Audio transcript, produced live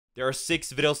There are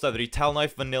 6 videos left. The Towel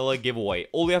Knife Vanilla giveaway.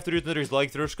 All you have to do is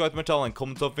like, subscribe to my channel, and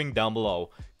comment something down below.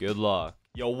 Good luck.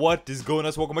 Yo, what is going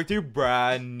on? Welcome back to a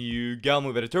brand new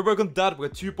gambling video. Turbo on that. We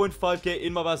got 2.5k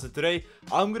in my balance. And today,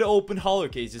 I'm gonna open Howler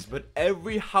cases, but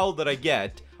every howl that I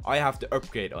get, I have to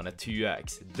upgrade on a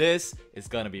 2x. This is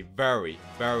gonna be very,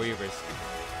 very risky.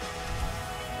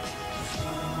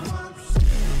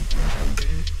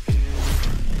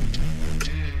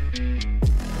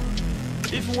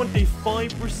 If you want a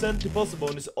 5% deposit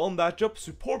bonus on that job,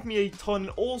 support me a ton, and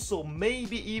also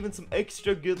maybe even some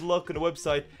extra good luck on the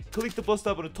website, click the plus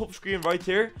tab on the top screen right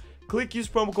here. Click use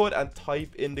promo code and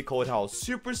type in the code HOWL.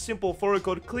 Super simple for a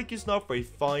code. Click use now for a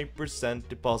 5%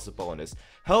 deposit bonus.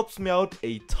 Helps me out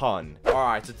a ton.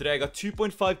 Alright, so today I got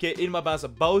 2.5k in my balance,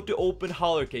 about to open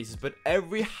Howler cases, but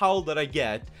every howl that I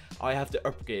get, I have to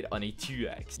upgrade on a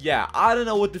 2x. Yeah, I don't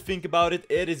know what to think about it.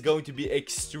 It is going to be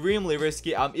extremely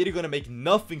risky. I'm either going to make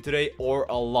nothing today or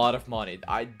a lot of money.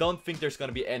 I don't think there's going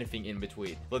to be anything in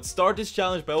between. Let's start this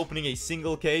challenge by opening a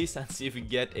single case and see if we can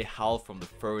get a howl from the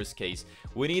first case.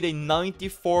 We need a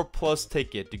 94 plus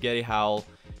ticket to get a howl.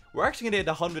 We're actually going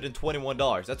to get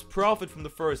 $121. That's profit from the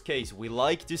first case. We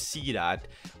like to see that.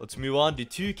 Let's move on to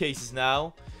 2 cases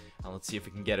now. And let's see if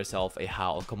we can get ourselves a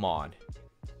howl. Come on.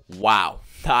 Wow,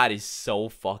 that is so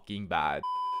fucking bad.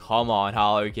 Come on,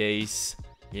 Howler case.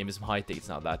 Give me some high tickets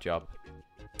now, that job.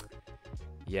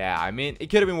 Yeah, I mean, it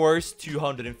could have been worse.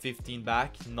 215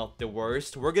 back, not the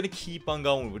worst. We're gonna keep on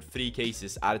going with 3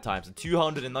 cases at a time. So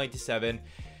 297.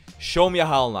 Show me a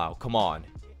howl now. Come on.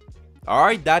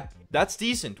 Alright, that's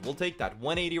decent. We'll take that.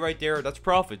 180 right there. That's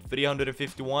profit.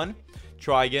 351.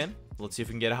 Try again. Let's see if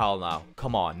we can get a howl now.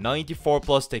 Come on. 94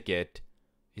 plus ticket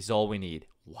is all we need.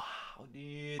 Wow.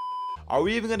 Dude, are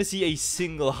we even gonna see a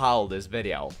single howl this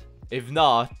video? If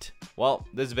not, well,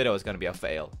 this video is gonna be a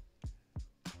fail.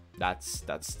 That's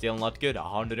still not good.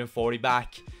 140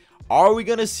 back. Are we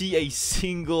gonna see a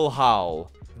single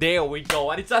howl? There we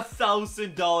go, and it's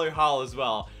 $1,000 howl as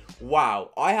well. Wow,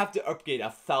 I have to upgrade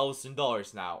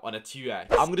 $1,000 now on a 2x.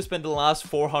 I'm gonna spend the last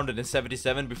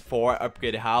 477 before I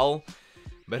upgrade a howl,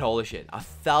 but holy shit,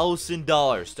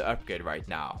 $1,000 to upgrade right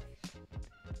now.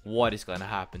 What is gonna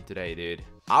happen today, dude?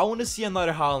 I want to see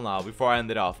another howl now before I end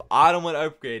it off. I don't want to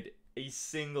upgrade a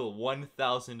single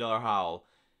 $1,000 howl.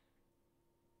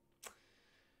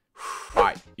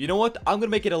 Alright, you know what? I'm gonna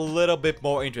make it a little bit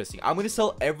more interesting. I'm gonna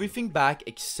sell everything back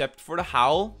except for the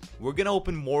howl. We're gonna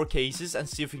open more cases and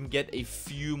see if we can get a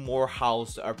few more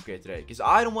howls to upgrade today. Because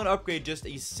I don't want to upgrade just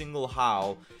a single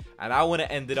howl. And I want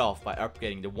to end it off by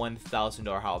upgrading the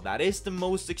 $1,000 howl. That is the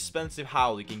most expensive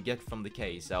howl you can get from the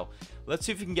case. So let's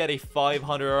see if we can get a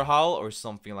 $500 howl or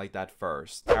something like that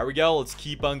first. There we go. Let's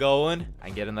keep on going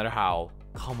and get another howl.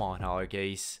 Come on, Howler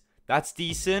case. That's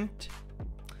decent.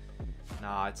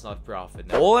 Nah, it's not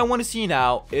profit. All I want to see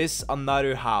now is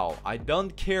another howl. I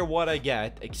don't care what I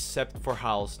get except for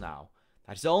howls now.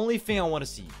 That's the only thing I want to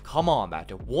see. Come on,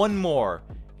 that. One more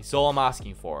is all I'm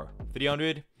asking for.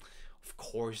 300. Of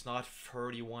course not.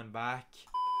 31 back.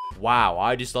 Wow,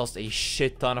 I just lost a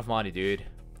shit ton of money, dude.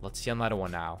 Let's see another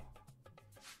one now.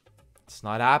 It's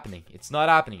not happening. It's not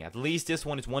happening. At least this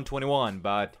one is 121,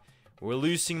 but we're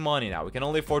losing money now. We can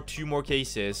only afford 2 more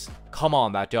cases. Come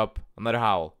on, that job. Another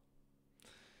howl.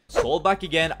 Sold back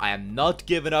again. I am not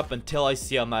giving up until I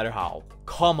see another howl.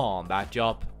 Come on, that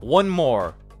job. One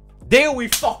more. There we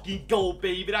fucking go,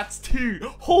 baby. That's 2.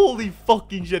 Holy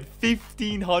fucking shit.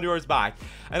 $1,500 back.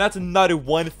 And that's another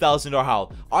 $1,000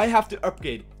 howl. I have to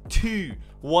upgrade 2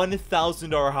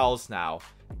 $1,000 howls now.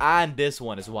 And this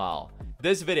one as well.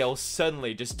 This video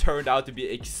suddenly just turned out to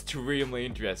be extremely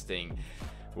interesting.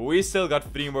 We still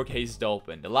got 3 more cases to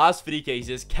open. The last 3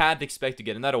 cases. Can't expect to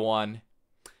get another one.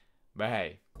 But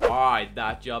hey. Alright,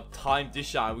 that job, time to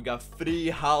shine. We got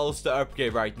 3 howls to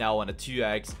upgrade right now on a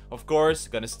 2x. Of course,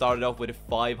 gonna start it off with a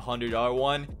 $500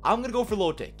 one. I'm gonna go for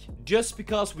low tick, just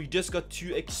because we just got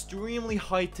 2 extremely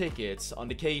high tickets on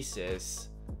the cases.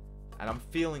 And I'm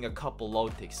feeling a couple low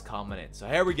ticks coming in. So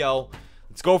here we go.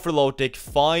 Let's go for low tick.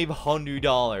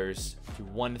 $500 to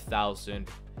 1,000.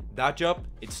 That job,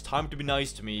 it's time to be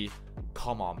nice to me.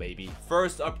 Come on, baby.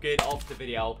 First upgrade of the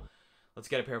video. Let's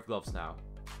get a pair of gloves now.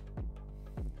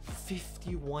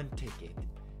 51 ticket.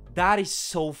 That is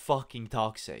so fucking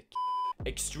toxic.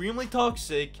 Extremely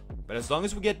toxic, but as long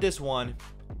as we get this one,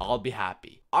 I'll be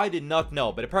happy. I did not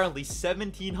know, but apparently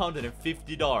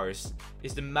 $1,750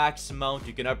 is the max amount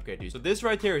you can upgrade to. So this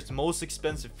right here is the most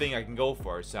expensive thing I can go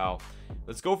for. So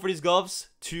let's go for these gloves.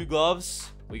 2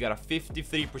 gloves. We got a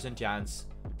 53% chance.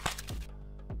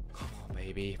 Come on,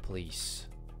 baby, please.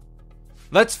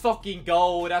 Let's fucking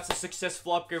go. That's a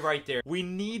successful upgrade right there. We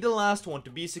need the last one to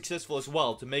be successful as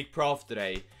well to make profit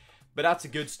today. But that's a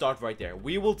good start right there.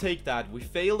 We will take that. We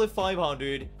failed at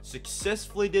 500,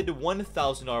 successfully did the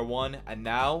 $1,000 one, and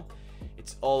now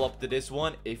it's all up to this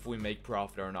one if we make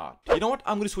profit or not. You know what?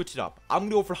 I'm gonna switch it up. I'm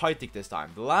gonna go for high tick this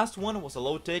time. The last one was a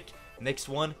low tick. Next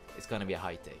one is gonna be a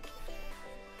high tick.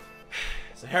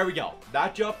 So here we go.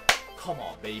 That jump. Come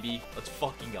on, baby. Let's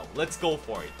fucking go. Let's go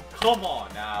for it. Come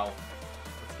on now.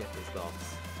 Let's get this,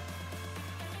 dogs.